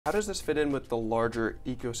How does this fit in with the larger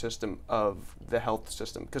ecosystem of the health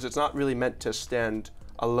system? Because it's not really meant to stand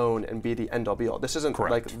alone and be the end-all be-all. This isn't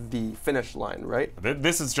like the finish line, right?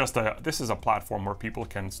 This is a platform where people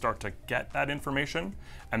can start to get that information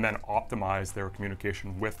and then optimize their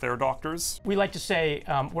communication with their doctors. We like to say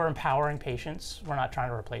we're empowering patients. We're not trying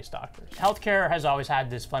to replace doctors. Healthcare has always had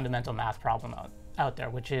this fundamental math problem out there,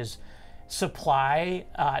 which is supply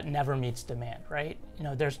never meets demand, right? You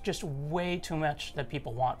know, there's just way too much that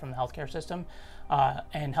people want from the healthcare system,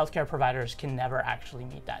 and healthcare providers can never actually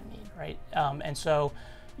meet that need, right? And so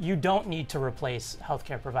you don't need to replace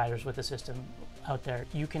healthcare providers with a system out there.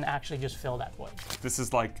 You can actually just fill that void. This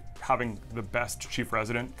is like having the best chief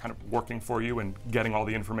resident kind of working for you and getting all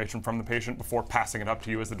the information from the patient before passing it up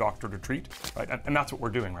to you as the doctor to treat, right? And that's what we're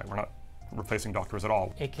doing, right? We're not replacing doctors at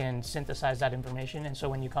all. It can synthesize that information, and so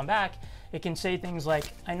when you come back, it can say things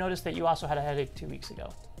like, I noticed that you also had a headache 2 weeks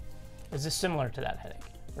ago. Is this similar to that headache,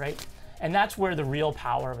 right? And that's where the real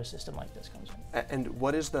power of a system like this comes in. And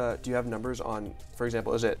what is do you have numbers on, for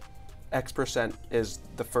example, is it X% is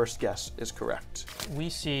the first guess is correct? We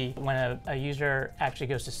see when a user actually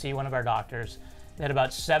goes to see one of our doctors that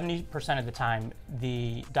about 70% of the time,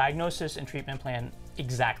 the diagnosis and treatment plan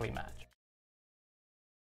exactly match.